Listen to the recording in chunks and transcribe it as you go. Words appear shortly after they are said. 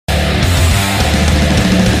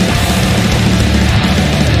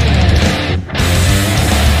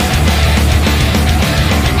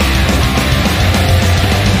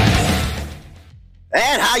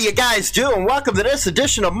you guys doing? Welcome to this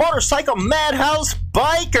edition of Motorcycle Madhouse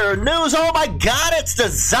Biker News. Oh my god, it's the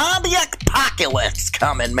zombie apocalypse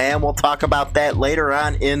coming, man. We'll talk about that later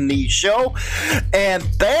on in the show. And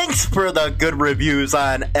thanks for the good reviews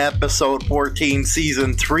on episode 14,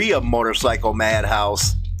 season 3 of Motorcycle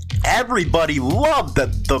Madhouse. Everybody loved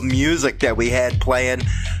the music that we had playing.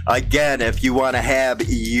 Again, if you want to have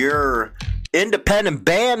your independent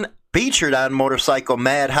band featured on Motorcycle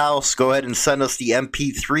Madhouse, go ahead and send us the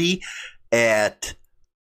MP3 at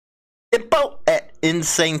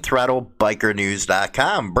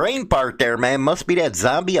info@InsaneThrottleBikerNews.com. Brain part there, man. Must be that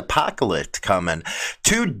zombie apocalypse coming.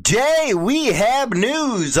 Today, we have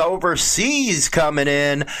news overseas coming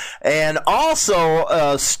in, and also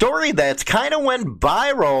a story that's kind of went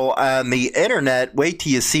viral on the internet. Wait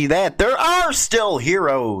till you see that. There are still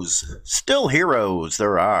heroes. Still heroes,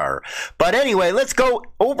 there are. But anyway, let's go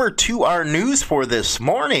over to our news for this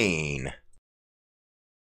morning.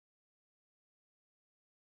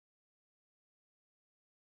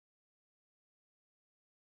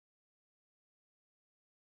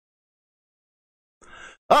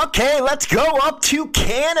 Okay, let's go up to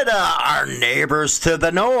Canada, our neighbors to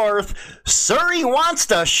the north. Surrey wants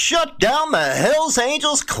to shut down the Hells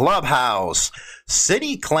Angels clubhouse.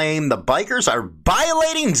 City claim the bikers are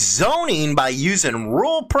violating zoning by using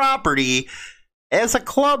rural property as a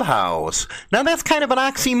clubhouse. Now that's kind of an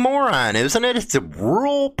oxymoron, isn't it? It's a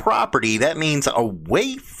rural property. That means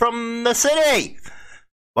away from the city.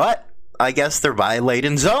 But I guess they're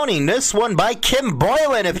violating zoning. This one by Kim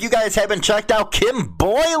Boylan. If you guys haven't checked out Kim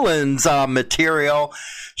Boylan's material,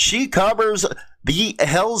 she covers the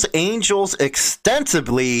Hells Angels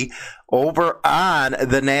extensively over on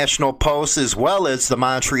the National Post as well as the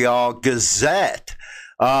Montreal Gazette.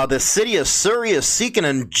 The city of Surrey is seeking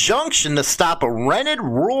an injunction to stop a rented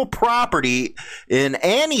rural property in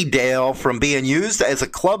Annandale from being used as a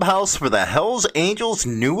clubhouse for the Hells Angels'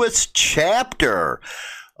 newest chapter.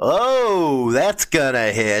 Oh, that's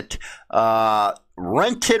gonna hit.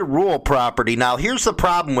 Rented rural property. Now, here's the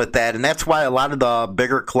problem with that, and that's why a lot of the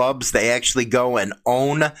bigger clubs, they actually go and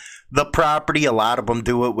own the property. A lot of them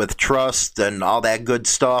do it with trust and all that good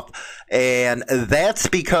stuff. And that's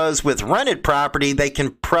because with rented property, they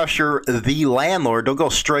can pressure the landlord. They'll go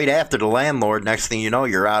straight after the landlord. Next thing you know,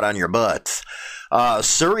 you're out on your butts.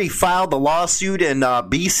 Surrey filed the lawsuit in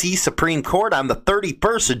BC Supreme Court on the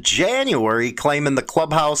 31st of January, claiming the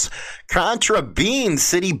clubhouse contravened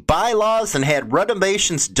city bylaws and had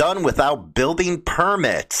renovations done without building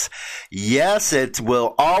permits. Yes, it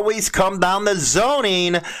will always come down to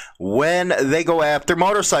zoning when they go after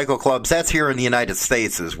motorcycle clubs. That's here in the United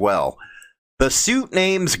States as well. The suit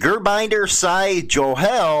names Gurbinder Sai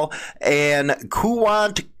Johel and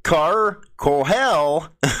Kuwant Kar Kohel.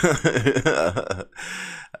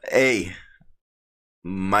 Hey,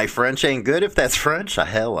 my French ain't good if that's French.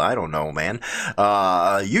 Hell, I don't know, man.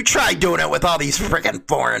 You try doing it with all these freaking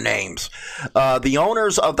foreign names. The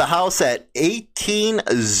owners of the house at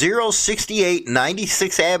 18068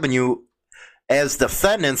 96th Avenue as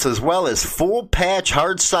defendants, as well as full patch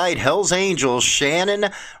hardside Hells Angels Shannon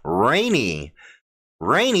Rainey.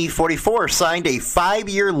 Rainey, 44, signed a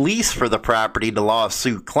 5-year lease for the property, the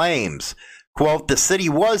lawsuit claims. Quote, the city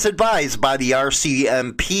was advised by the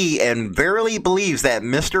RCMP and verily believes that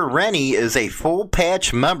Mr. Rennie is a full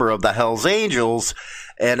patch member of the Hells Angels,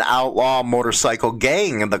 an outlaw motorcycle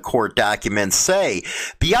gang, the court documents say.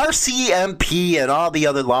 The RCMP and all the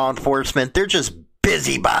other law enforcement, they're just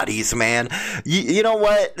busybodies, man. You know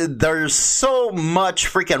what? There's so much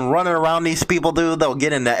freaking running around these people do. They'll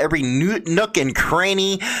get into every nook and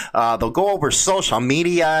cranny. They'll go over social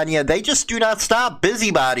media on you. They just do not stop.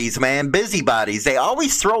 Busybodies, man. Busybodies. They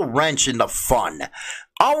always throw wrench into fun.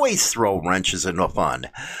 Always throw wrenches into fun.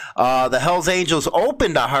 The Hells Angels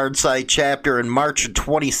opened a Hardside chapter in March of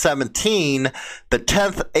 2017, the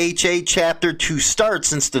 10th HA chapter to start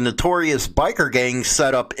since the notorious biker gang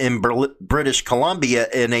set up in British Columbia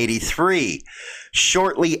in '83.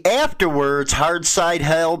 Shortly afterwards, Hardside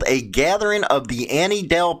held a gathering of the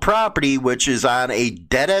Annandale property, which is on a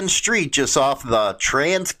dead-end street just off the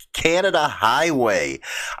Trans-Canada Highway.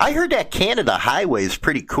 I heard that Canada Highway is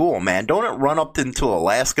pretty cool, man. Don't it run up into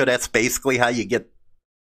Alaska? That's basically how you get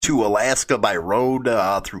to Alaska by road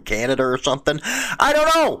through Canada or something. I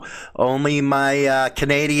don't know. Only my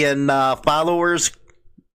Canadian followers.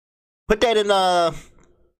 Put that in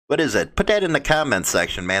what is it? Put that in the comments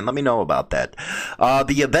section, man. Let me know about that.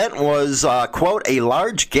 The event was, quote, a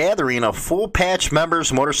large gathering of full patch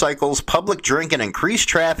members, motorcycles, public drink, and increased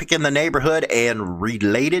traffic in the neighborhood and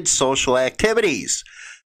related social activities.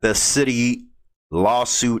 The city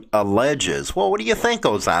lawsuit alleges. Well, what do you think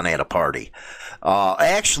goes on at a party?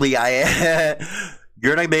 Actually,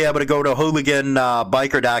 you're going to be able to go to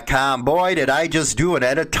hooliganbiker.com. Boy, did I just do an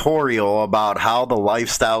editorial about how the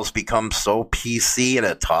lifestyle's become so PC, and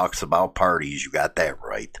it talks about parties. You got that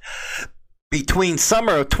right. Between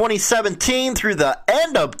summer of 2017 through the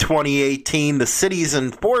end of 2018, the city's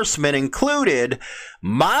enforcement included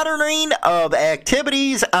monitoring of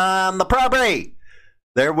activities on the property.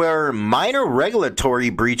 There were minor regulatory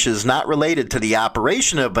breaches not related to the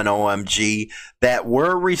operation of an OMG that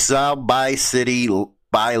were resolved by city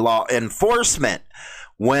law enforcement.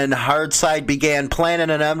 When Hardside began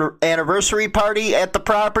planning an anniversary party at the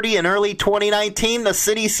property in early 2019, the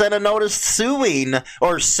city sent a notice saying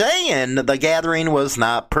the gathering was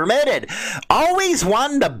not permitted. Always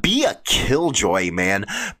wanted to be a killjoy, man.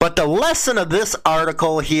 But the lesson of this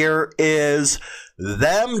article here is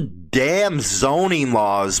them damn zoning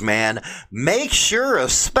laws, man. Make sure,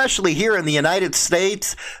 especially here in the United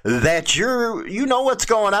States, that you know what's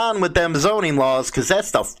going on with them zoning laws, because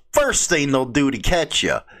that's the first thing they'll do to catch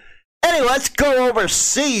you. Anyway, let's go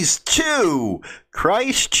overseas to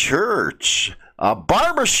Christchurch. A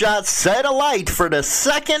barbershop set alight for the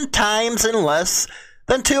second time in less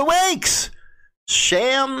than 2 weeks.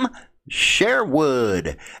 Sham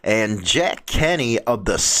Sherwood and Jack Kenny of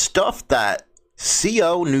the Stuff.co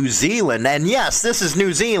New Zealand. And yes, this is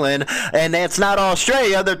New Zealand, and that's not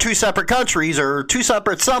Australia. They're two separate countries, or two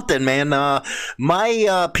separate something, man.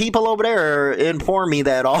 My people over there inform me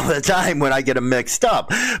that all the time when I get them mixed up.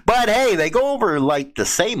 But hey, they go over like the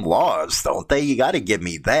same laws, don't they? You got to give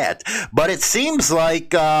me that. But it seems like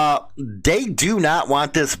they do not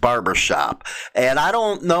want this barbershop. And I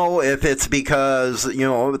don't know if it's because,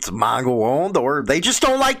 it's Mongol owned, or they just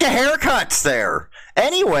don't like the haircuts there.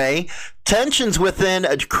 Anyway, tensions within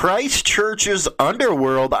Christchurch's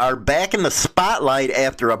underworld are back in the spotlight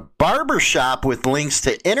after a barbershop with links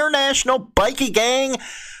to international bikie gang,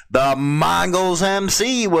 the Mongols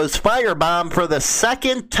MC, was firebombed for the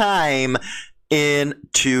second time in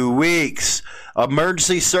 2 weeks.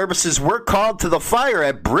 Emergency services were called to the fire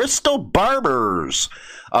at Bristol Barbers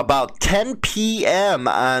about 10 p.m.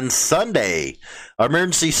 on Sunday.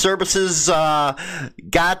 Emergency services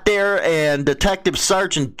got there, and Detective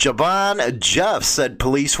Sergeant Javon Jeff said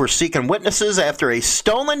police were seeking witnesses after a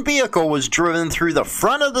stolen vehicle was driven through the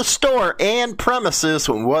front of the store and premises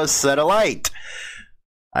was set alight.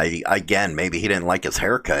 Again, maybe he didn't like his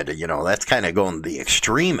haircut. That's kind of going to the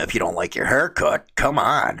extreme if you don't like your haircut. Come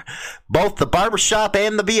on. Both the barbershop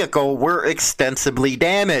and the vehicle were extensively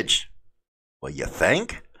damaged. Well, you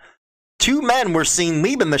think? 2 men were seen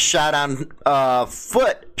leaving the shop on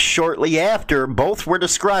foot shortly after. Both were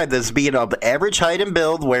described as being of average height and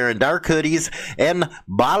build, wearing dark hoodies and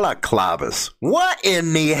balaclavas. What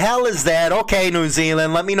in the hell is that? Okay, New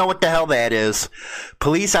Zealand, let me know what the hell that is.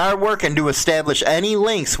 Police are working to establish any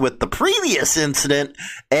links with the previous incident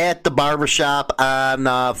at the barbershop on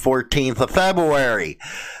 14th of February.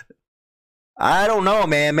 I don't know,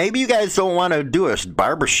 man. Maybe you guys don't want to do a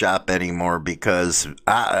barbershop anymore because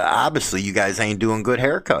obviously you guys ain't doing good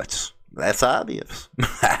haircuts. That's obvious.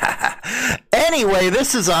 Anyway,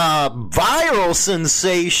 this is a viral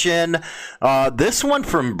sensation. This one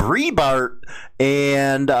from Breitbart,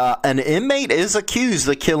 and an inmate is accused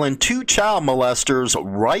of killing 2 child molesters.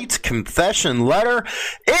 Writes confession letter.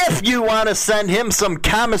 If you want to send him some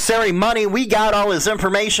commissary money, we got all his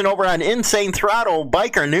information over on Insane Throttle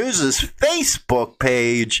Biker News' Facebook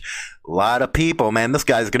page. A lot of people, man. This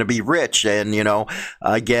guy's going to be rich. And,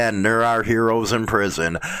 again, there are heroes in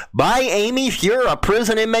prison. By Amy Fuhr, a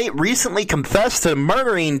prison inmate recently confessed to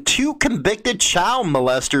murdering 2 convicted child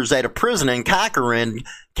molesters at a prison in Corcoran,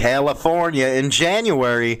 California in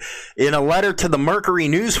January. In a letter to the Mercury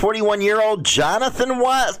News, 41-year-old Jonathan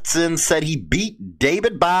Watson said he beat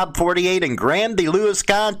David Bob, 48, and Graham DeLuis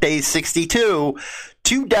Conte, 62,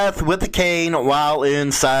 to death with a cane while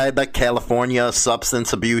inside the California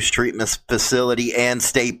Substance Abuse Treatment Facility and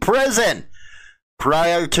State Prison.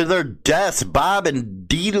 Prior to their deaths, Bob and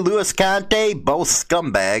DeLuis Conte, both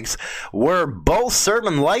scumbags, were both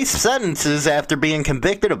serving life sentences after being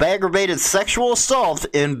convicted of aggravated sexual assault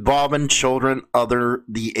involving children under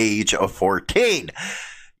the age of 14.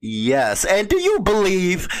 Yes, and do you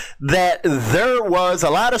believe that there was a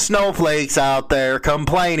lot of snowflakes out there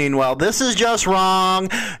complaining, well, this is just wrong,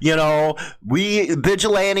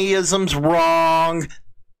 vigilantism's wrong.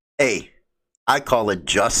 Hey, I call it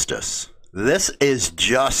justice. This is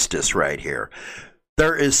justice right here.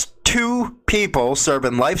 There is 2 people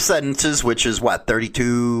serving life sentences, which is what,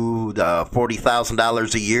 $32,000 to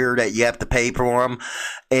 $40,000 a year that you have to pay for them,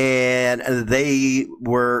 and they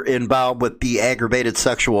were involved with the aggravated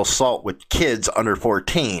sexual assault with kids under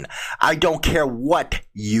 14. I don't care what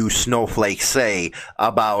you snowflakes say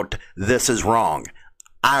about this is wrong.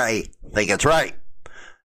 I think it's right.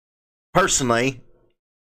 Personally,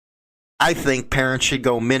 I think parents should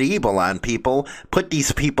go medieval on people, put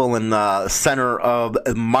these people in the center of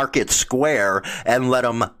Market Square, and let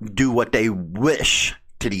them do what they wish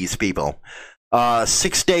to these people.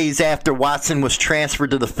 6 days after Watson was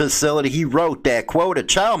transferred to the facility, he wrote that, quote, a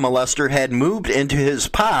child molester had moved into his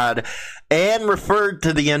pod and referred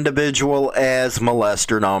to the individual as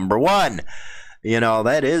molester number 1. You know,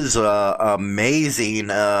 that is amazing,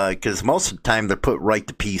 because most of the time they're put right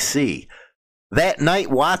to PC. That night,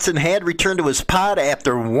 Watson had returned to his pod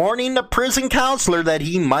after warning the prison counselor that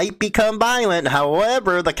he might become violent.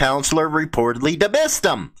 However, the counselor reportedly dismissed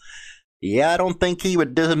him. Yeah, I don't think he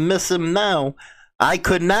would dismiss him now. I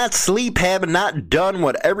could not sleep, having not done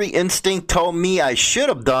what every instinct told me I should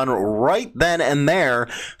have done right then and there,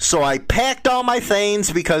 so I packed all my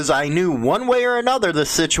things because I knew one way or another the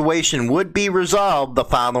situation would be resolved the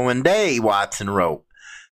following day, Watson wrote.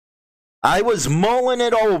 I was mulling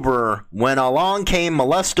it over when along came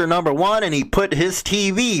molester number 1, and he put his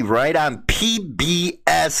TV right on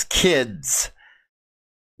PBS Kids.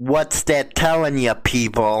 What's that telling you,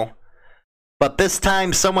 people? But this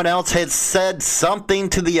time someone else had said something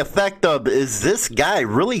to the effect of, is this guy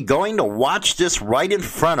really going to watch this right in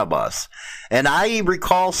front of us? And I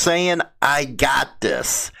recall saying, I got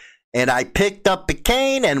this. And I picked up the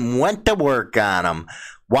cane and went to work on him.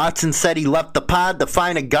 Watson said he left the pod to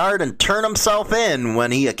find a guard and turn himself in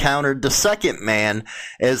when he encountered the second man.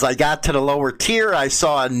 As I got to the lower tier, I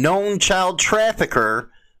saw a known child trafficker.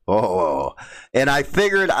 Oh, and I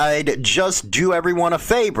figured I'd just do everyone a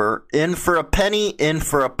favor. In for a penny, in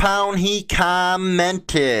for a pound, he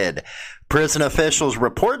commented. Prison officials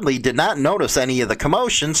reportedly did not notice any of the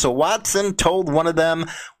commotion, so Watson told one of them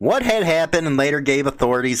what had happened and later gave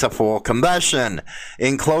authorities a full confession.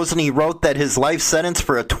 In closing, he wrote that his life sentence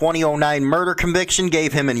for a 2009 murder conviction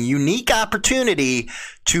gave him a unique opportunity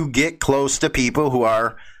to get close to people who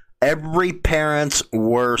are every parent's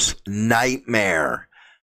worst nightmare.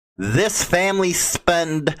 This family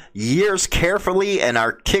spent years carefully and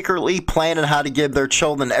articulately planning how to give their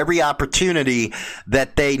children every opportunity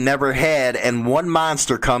that they never had, and one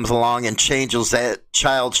monster comes along and changes that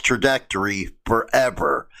child's trajectory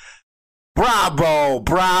forever. Bravo,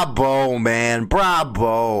 bravo, man,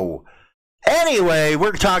 bravo. Anyway,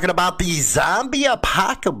 we're talking about the zombie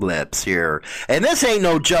apocalypse here. And this ain't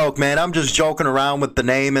no joke, man. I'm just joking around with the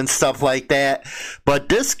name and stuff like that. But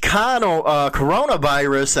this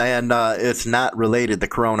coronavirus, and it's not related to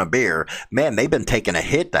Corona beer, man, they've been taking a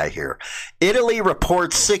hit, I hear. Italy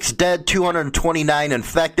reports 6 dead, 229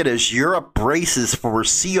 infected as Europe braces for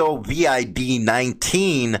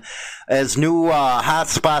COVID-19 as new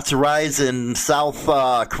hotspots arise in South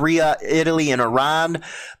Korea, Italy, and Iran.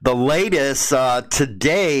 The latest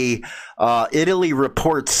today, Italy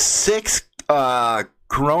reports 6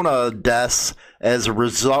 corona deaths as a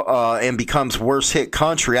result, and becomes worst hit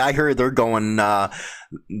country. I heard they're going,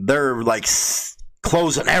 they're like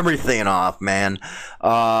closing everything off, man.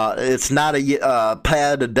 It's not a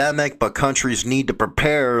pandemic, but countries need to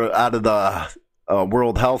prepare out of the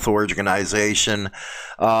World Health Organization.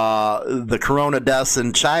 The corona deaths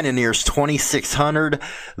in China nears 2,600.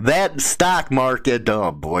 That stock market,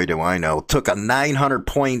 oh boy, do I know, took a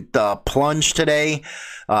 900-point plunge today.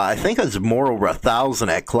 I think it was more over 1,000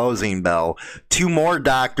 at closing bell. 2 more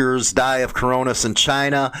doctors die of coronas in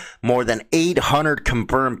China. More than 800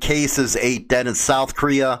 confirmed cases, 8 dead in South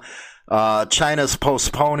Korea. China's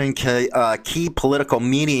postponing key political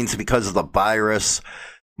meetings because of the virus.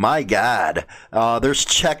 My God, there's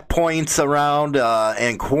checkpoints around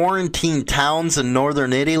and quarantine towns in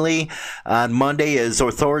northern Italy on Monday as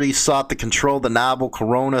authorities sought to control the novel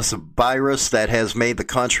coronavirus that has made the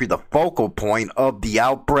country the focal point of the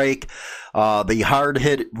outbreak. The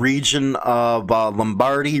hard-hit region of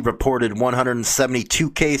Lombardy reported 172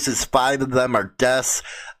 cases. 5 of them are deaths.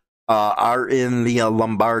 Are in the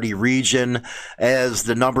Lombardy region. As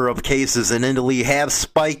the number of cases in Italy have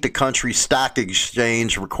spiked, the country's stock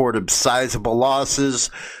exchange recorded sizable losses,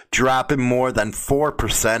 dropping more than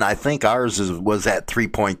 4%. I think ours was at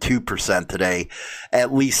 3.2% today.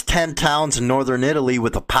 At least 10 towns in northern Italy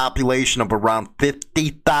with a population of around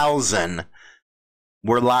 50,000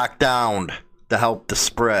 were locked down to help the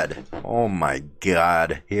spread. Oh my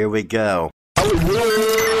God, here we go.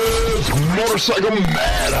 It's Motorcycle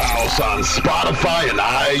Madhouse on Spotify and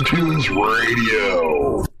iTunes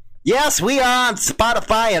Radio. Yes, we are on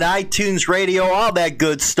Spotify and iTunes Radio, all that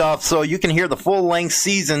good stuff, so you can hear the full-length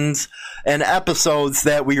seasons and episodes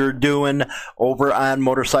that we are doing over on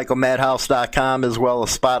MotorcycleMadhouse.com as well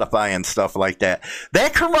as Spotify and stuff like that.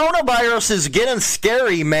 That coronavirus is getting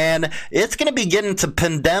scary, man. It's going to be getting to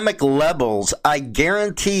pandemic levels. I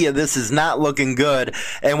guarantee you this is not looking good.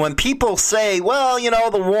 And when people say, well, you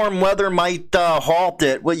know, the warm weather might halt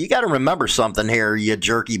it, well, you got to remember something here, you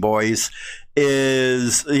jerky boys,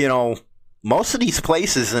 is, you know, most of these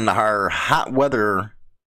places in our hot weather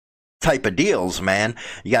type of deals, man.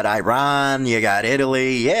 You got Iran, you got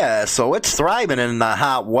Italy, yeah, so it's thriving in the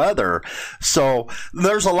hot weather. So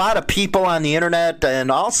there's a lot of people on the internet and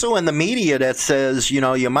also in the media that says, you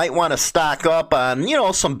know, you might want to stock up on, you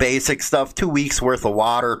know, some basic stuff, 2 weeks worth of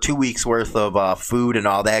water, 2 weeks worth of food and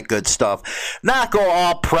all that good stuff. Not go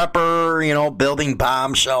all prepper, you know, building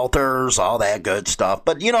bomb shelters, all that good stuff.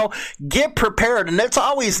 But, you know, get prepared. And it's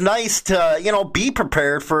always nice to, you know, be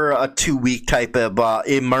prepared for a 2 week type of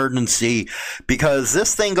emergency. Because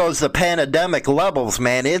this thing goes to pandemic levels,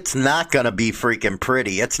 man. It's not going to be freaking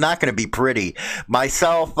pretty. It's not going to be pretty.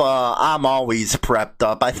 Myself, I'm always prepped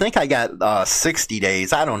up. I think I got 60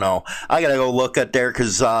 days. I don't know. I got to go look at there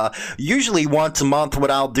because usually once a month what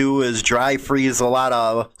I'll do is dry freeze a lot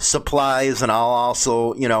of supplies, and I'll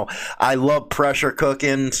also, you know, I love pressure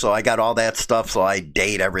cooking, so I got all that stuff, so I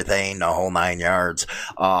date everything, the whole 9 yards.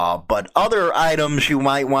 But other items you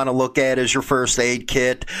might want to look at is your first aid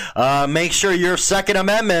kit. Make sure your Second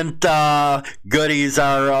Amendment goodies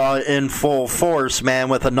are in full force, man,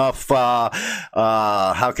 with enough,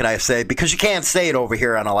 how can I say, because you can't say it over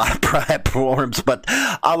here on a lot of platforms, but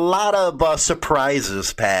a lot of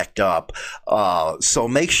surprises packed up. So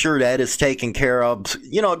make sure that is taken care of.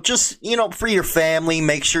 You know, just, you know, for your family,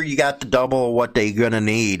 make sure you got the double of what they're going to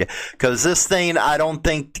need. Because this thing, I don't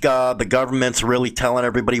think the government's really telling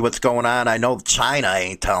everybody what's going on. I know China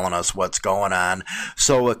ain't telling us what's going on.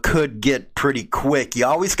 So it could get pretty quick. You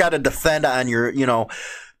always got to depend on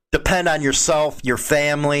yourself, your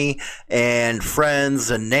family, and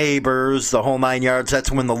friends and neighbors, the whole 9 yards.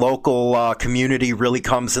 That's when the local community really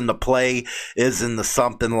comes into play, is in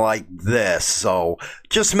something like this. So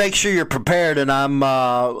just make sure you're prepared, and I'm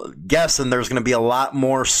guessing there's going to be a lot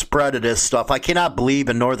more spread of this stuff. I cannot believe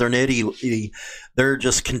in northern Italy they're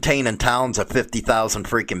just containing towns of 50,000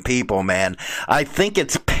 freaking people, man. I think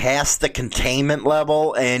it's past the containment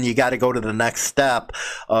level, and you got to go to the next step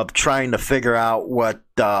of trying to figure out what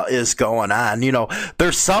is going on. You know,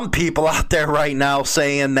 there's some people out there right now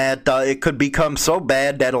saying that it could become so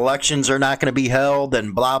bad that elections are not going to be held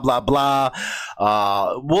and blah, blah, blah.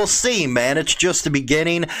 We'll see, man. It's just the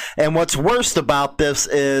beginning. And what's worst about this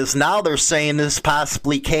is now they're saying this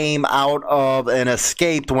possibly came out of and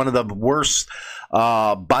escaped one of the worst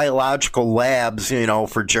biological labs, you know,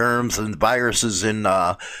 for germs and viruses in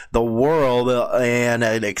the world, and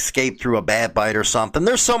it escaped through a bat bite or something.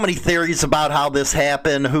 There's so many theories about how this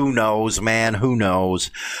happened. Who knows, man? Who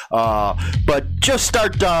knows? But just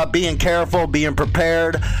start being careful, being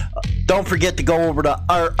prepared. Don't forget to go over to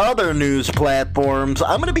our other news platforms.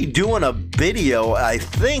 I'm going to be doing a video, I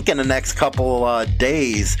think, in the next couple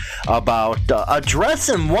days about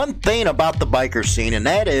addressing one thing about the biker scene, and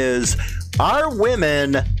that is, are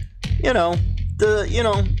women,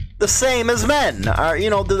 the same as men?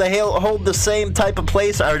 Do they hold the same type of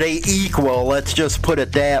place? Are they equal? Let's just put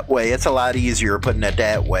it that way. It's a lot easier putting it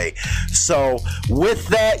that way. So with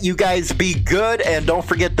that, you guys be good, and don't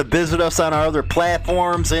forget to visit us on our other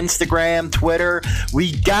platforms, Instagram, Twitter.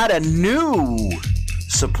 We got a new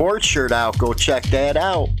support shirt out. Go check that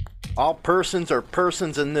out. All persons or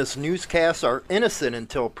persons in this newscast are innocent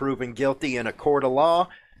until proven guilty in a court of law.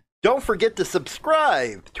 Don't forget to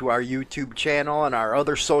subscribe to our YouTube channel and our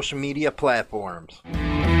other social media platforms.